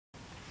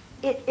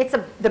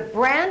the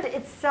brand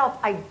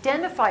itself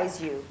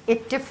identifies you.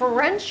 It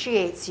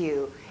differentiates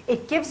you.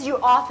 It gives you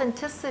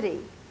authenticity.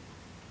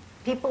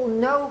 People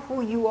know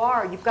who you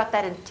are. You've got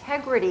that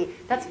integrity.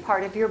 That's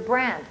part of your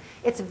brand.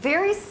 It's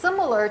very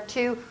similar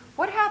to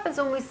what happens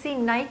when we see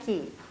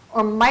Nike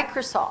or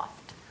Microsoft.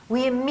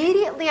 We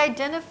immediately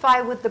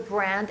identify with the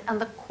brand and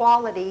the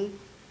quality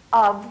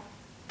of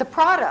the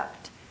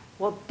product.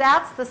 Well,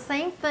 that's the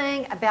same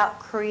thing about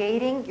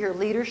creating your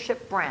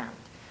leadership brand.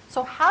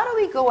 So how do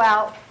we go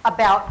out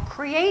about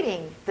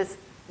creating this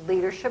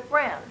leadership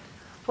brand?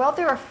 Well,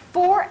 there are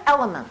 4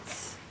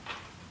 elements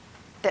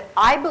that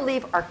I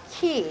believe are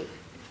key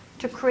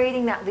to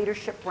creating that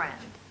leadership brand.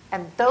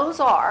 And those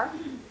are,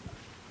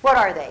 what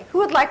are they? Who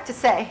would like to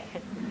say?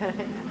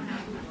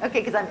 Okay,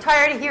 because I'm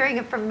tired of hearing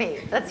it from me.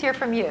 Let's hear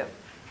from you.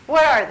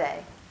 What are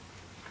they?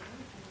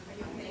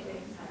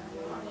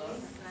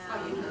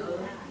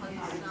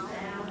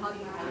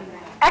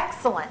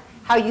 Excellent.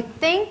 How you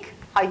think,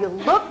 how you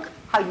look,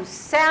 how you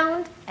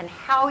sound, and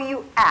how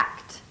you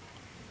act.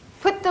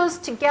 Put those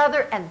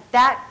together and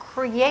that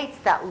creates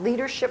that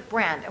leadership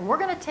brand. And we're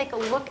going to take a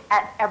look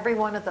at every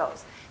one of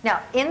those.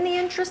 Now, in the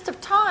interest of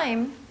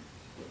time,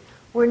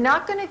 we're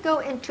not going to go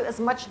into as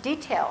much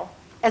detail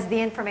as the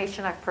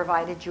information I've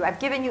provided you. I've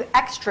given you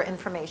extra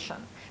information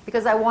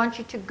because I want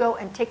you to go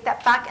and take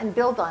that back and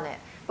build on it.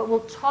 But we'll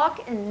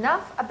talk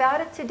enough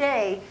about it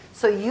today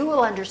so you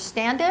will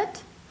understand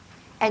it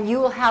and you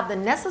will have the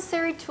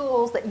necessary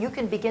tools that you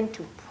can begin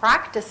to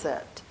practice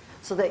it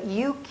so that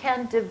you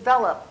can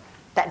develop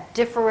that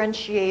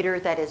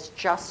differentiator that is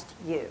just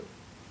you.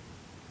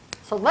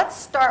 So let's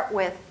start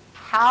with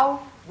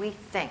how we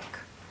think.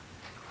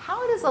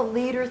 How does a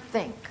leader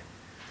think?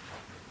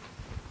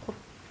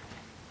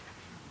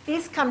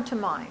 These come to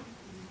mind.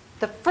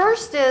 The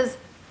first is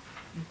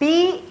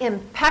be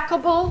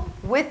impeccable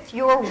with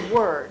your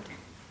word.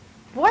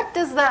 What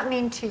does that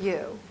mean to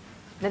you?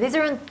 Now these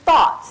are in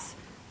thoughts.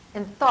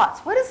 In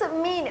thoughts. What does it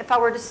mean if I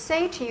were to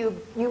say to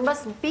you, you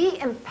must be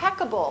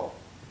impeccable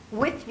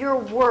with your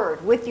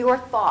word, with your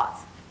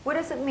thoughts? What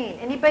does it mean?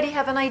 Anybody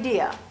have an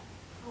idea?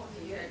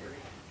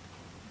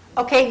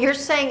 Okay, you're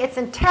saying it's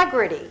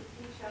integrity.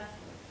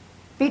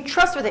 Be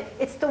trustworthy.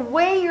 It's the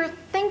way you're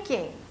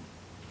thinking.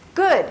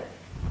 Good.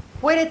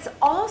 What it's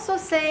also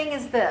saying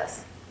is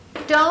this.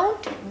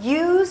 Don't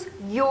use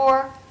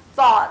your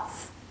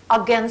thoughts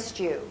against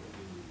you.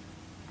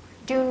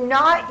 Do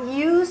not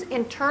use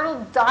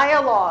internal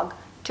dialogue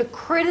to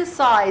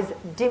criticize,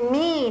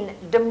 demean,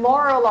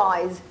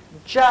 demoralize,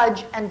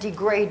 judge, and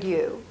degrade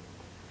you.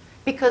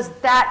 Because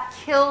that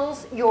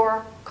kills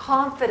your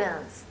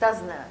confidence,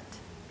 doesn't it?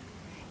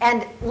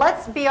 And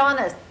let's be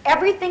honest,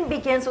 everything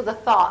begins with a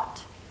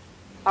thought.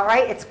 All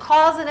right? It's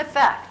cause and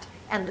effect.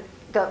 And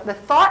the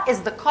thought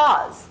is the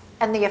cause.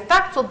 And the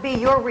effect will be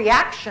your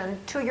reaction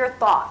to your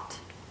thought.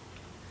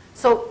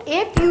 So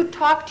if you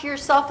talk to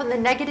yourself in the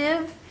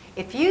negative,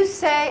 if you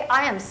say,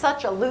 I am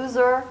such a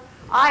loser,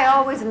 I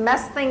always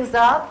mess things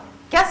up,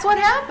 guess what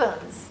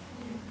happens?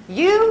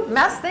 You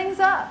mess things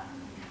up.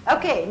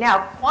 Okay, now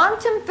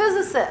quantum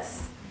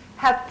physicists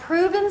have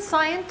proven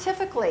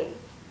scientifically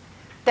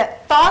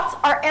that thoughts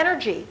are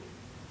energy.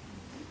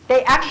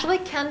 They actually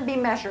can be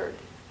measured.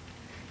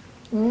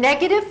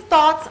 Negative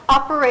thoughts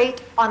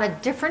operate on a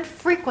different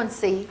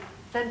frequency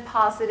than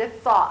positive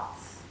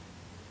thoughts.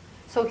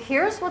 So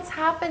here's what's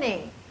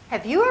happening.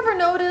 Have you ever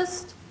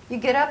noticed you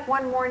get up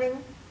one morning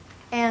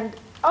and,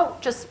 oh,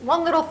 just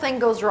one little thing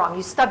goes wrong.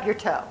 You stub your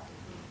toe.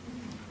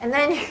 And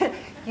then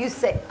you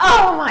say,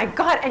 oh my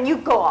God, and you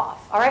go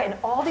off, all right? And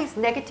all these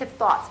negative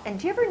thoughts. And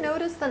do you ever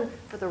notice then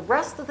for the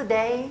rest of the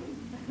day,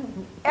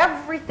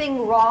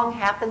 everything wrong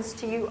happens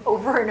to you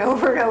over and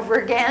over and over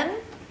again?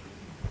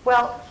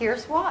 Well,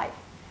 here's why.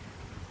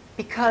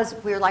 Because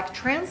we're like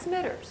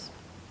transmitters.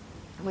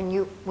 When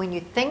you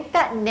think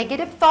that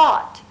negative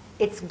thought,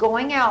 it's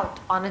going out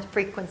on a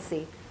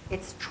frequency.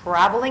 It's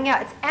traveling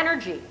out. It's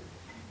energy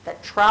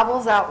that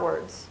travels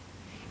outwards.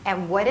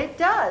 And what it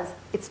does,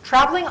 it's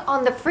traveling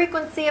on the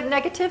frequency of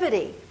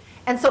negativity.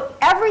 And so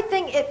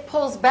everything it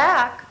pulls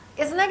back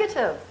is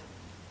negative.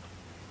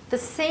 The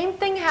same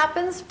thing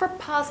happens for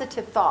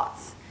positive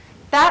thoughts.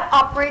 That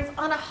operates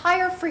on a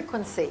higher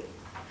frequency.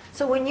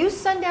 So when you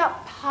send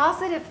out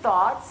positive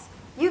thoughts,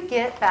 you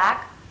get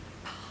back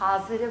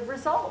positive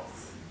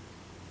results.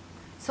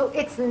 So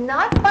it's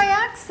not by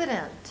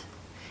accident.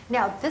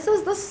 Now, this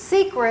is the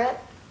secret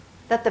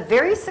that the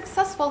very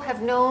successful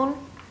have known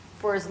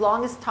for as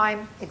long as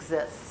time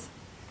exists.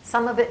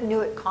 Some of it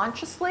knew it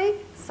consciously,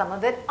 some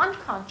of it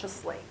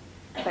unconsciously.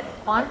 But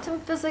quantum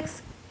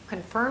physics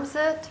confirms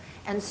it.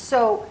 And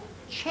so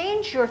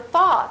change your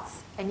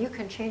thoughts and you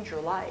can change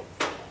your life.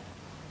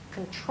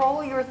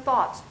 Control your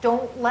thoughts.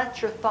 Don't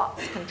let your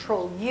thoughts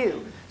control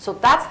you. So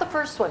that's the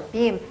first one.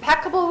 Be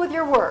impeccable with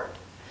your word.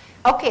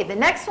 Okay, the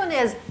next one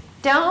is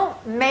don't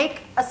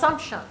make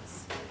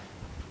assumptions.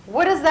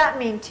 What does that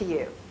mean to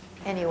you?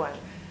 Anyone?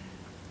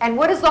 And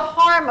what is the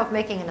harm of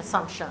making an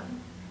assumption?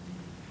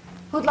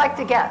 Who'd like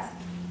to guess?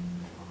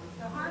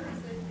 The harm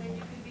is that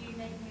you could be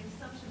making an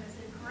assumption that's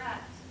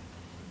incorrect.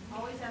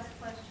 Always ask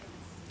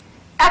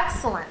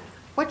excellent.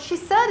 What she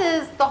said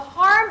is the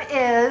harm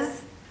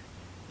is,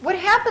 what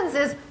happens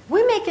is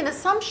we make an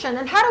assumption,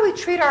 and how do we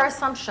treat our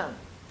assumption?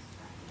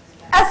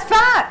 As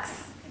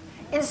facts.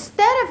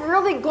 Instead of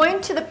really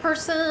going to the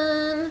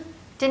person,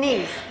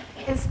 Denise,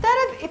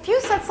 if you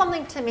said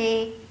something to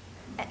me,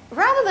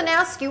 rather than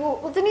ask you,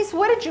 well, Denise,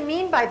 what did you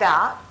mean by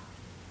that?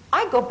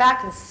 I go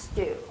back and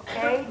stew,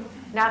 okay?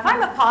 Now, if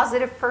I'm a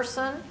positive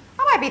person,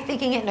 I might be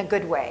thinking it in a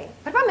good way.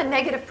 But if I'm a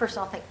negative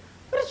person, I'll think,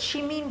 what did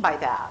she mean by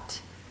that?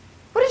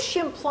 What is she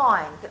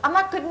implying? That I'm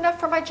not good enough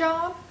for my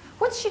job?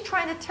 What's she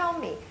trying to tell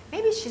me?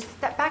 Maybe she's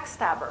a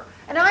backstabber.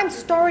 And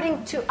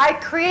I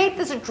create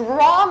this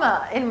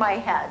drama in my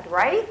head,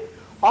 right?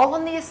 All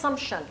on the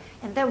assumption.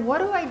 And then what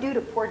do I do to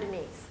poor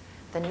Denise?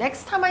 The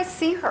next time I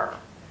see her,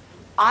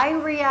 I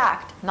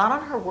react, not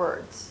on her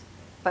words,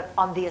 but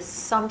on the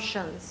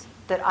assumptions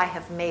that I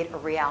have made a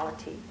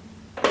reality.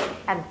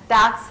 And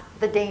that's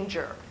the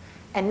danger.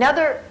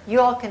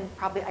 You all can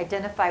probably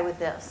identify with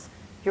this.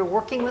 You're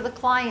working with a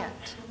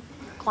client.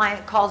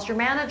 Client calls your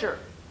manager.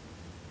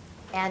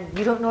 And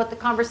you don't know what the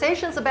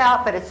conversation's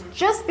about, but it's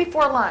just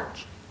before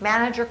lunch.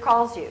 Manager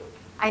calls you.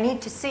 I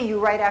need to see you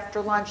right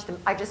after lunch.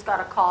 I just got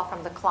a call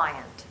from the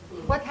client.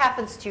 What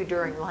happens to you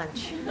during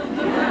lunch?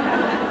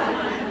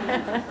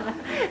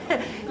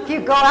 If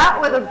you go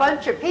out with a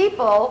bunch of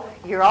people,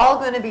 you're all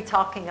going to be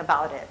talking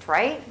about it,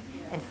 right?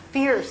 And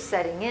fear's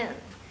setting in.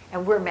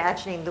 And we're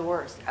imagining the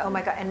worst. Oh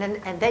my God.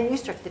 And then you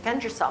start to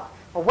defend yourself.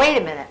 Well, wait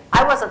a minute.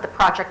 I wasn't the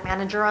project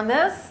manager on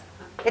this.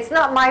 It's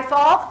not my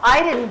fault.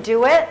 I didn't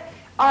do it.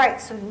 All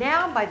right, so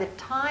now by the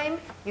time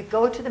you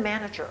go to the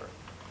manager,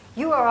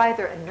 you are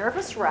either a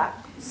nervous wreck,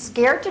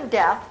 scared to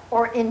death,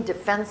 or in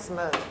defense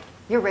mode.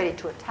 You're ready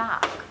to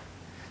attack.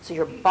 So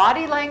your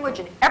body language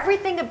and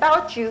everything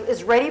about you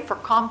is ready for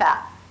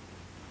combat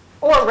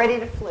or ready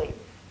to flee.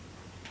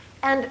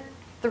 And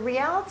the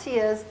reality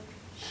is,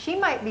 she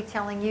might be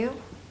telling you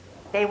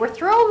they were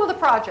thrilled with the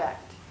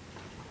project.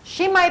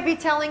 She might be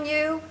telling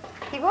you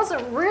he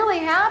wasn't really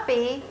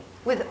happy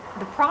with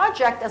the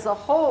project as a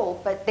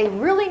whole, but they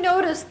really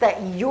noticed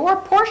that your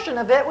portion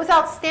of it was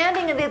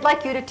outstanding and they'd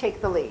like you to take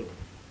the lead.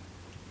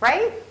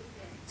 Right?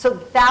 So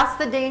that's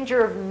the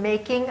danger of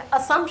making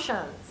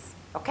assumptions.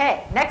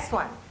 Okay, next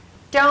one.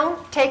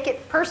 Don't take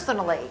it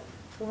personally.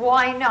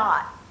 Why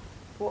not?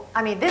 Well,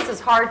 I mean, this is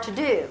hard to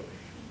do.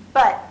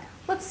 But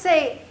let's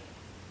say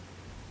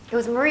it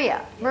was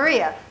Maria.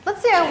 Maria,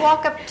 let's say I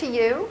walk up to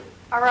you,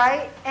 all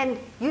right, and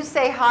you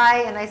say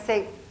hi, and I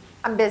say,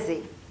 I'm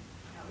busy.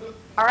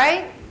 All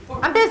right?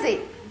 I'm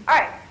busy. All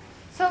right.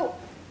 So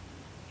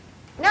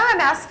now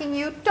I'm asking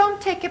you, don't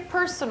take it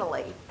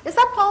personally. Is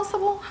that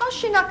possible? How's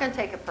she not going to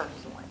take it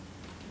personally?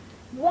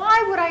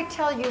 Why would I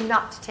tell you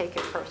not to take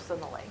it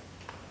personally?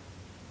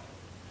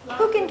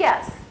 Who can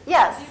guess?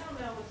 Yes? You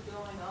don't know what's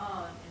going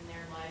on in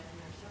their life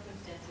and their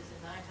circumstances,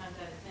 and 9 times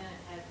out of 10 it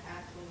has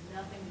absolutely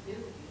nothing to do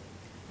with you.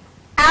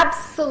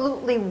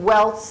 Absolutely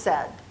well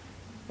said.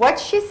 What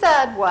she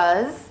said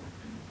was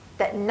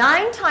that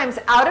 9 times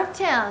out of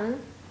 10,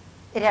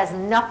 it has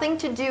nothing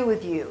to do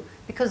with you,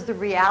 because the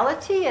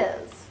reality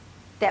is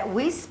that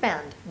we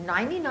spend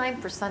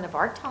 99% of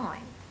our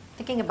time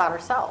thinking about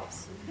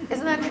ourselves.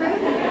 Isn't that true?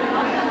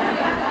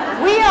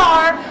 We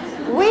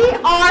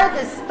are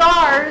the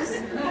stars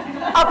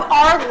of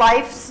our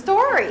life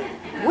story.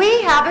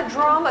 We have a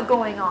drama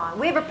going on.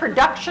 We have a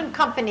production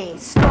company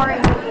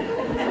starring me.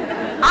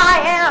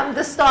 I am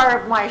the star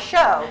of my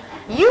show.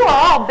 You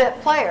are all bit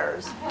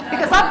players,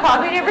 because I'll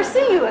probably never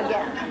see you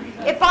again.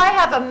 If I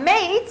have a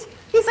mate,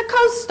 he's a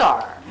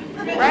co-star,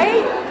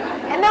 right?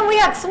 And then we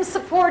have some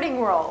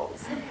supporting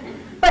roles.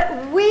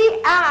 But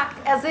we act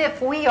as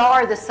if we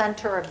are the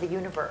center of the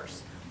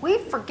universe. We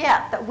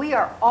forget that we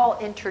are all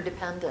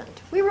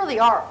interdependent. We really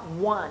are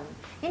one.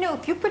 You know,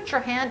 if you put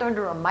your hand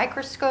under a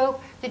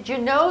microscope, did you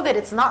know that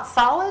it's not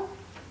solid?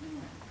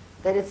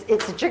 That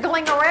it's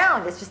jiggling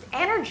around. It's just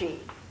energy.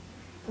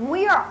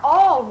 We are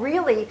all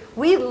really,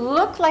 we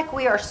look like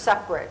we are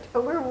separate,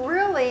 but we're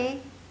really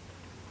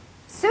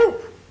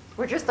soup.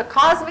 We're just a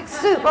cosmic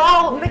soup,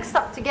 all mixed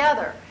up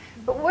together.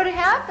 But what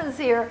happens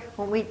here,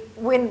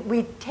 when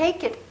we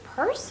take it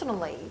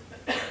personally,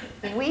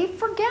 we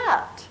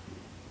forget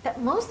that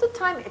most of the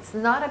time it's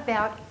not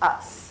about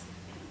us.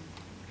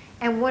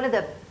 And one of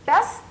the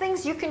best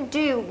things you can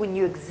do when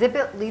you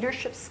exhibit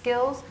leadership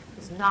skills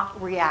is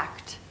not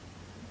react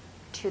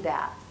to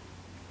that.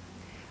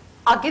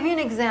 I'll give you an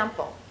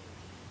example.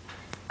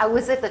 I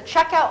was at the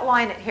checkout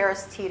line at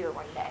Harris Teeter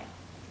one day.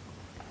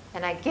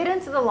 And I get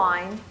into the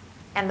line,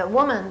 and the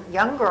woman,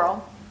 young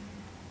girl,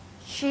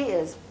 she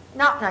is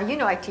not, now you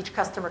know I teach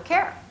customer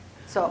care.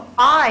 So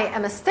I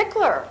am a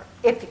stickler.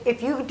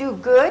 If you do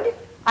good,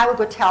 I will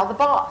go tell the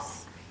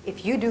boss.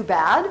 If you do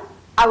bad,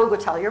 I will go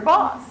tell your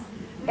boss.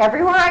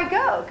 Everywhere I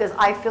go, because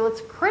I feel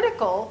it's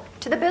critical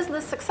to the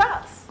business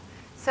success.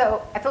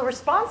 So I feel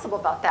responsible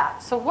about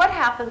that. So what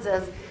happens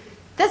is,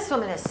 this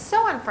woman is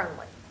so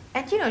unfriendly.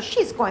 And you know,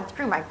 she's going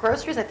through my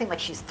groceries, I think like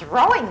she's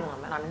throwing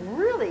them, and I'm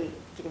really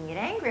getting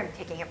angry, I'm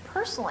taking it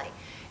personally.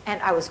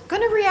 And I was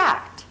going to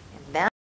react.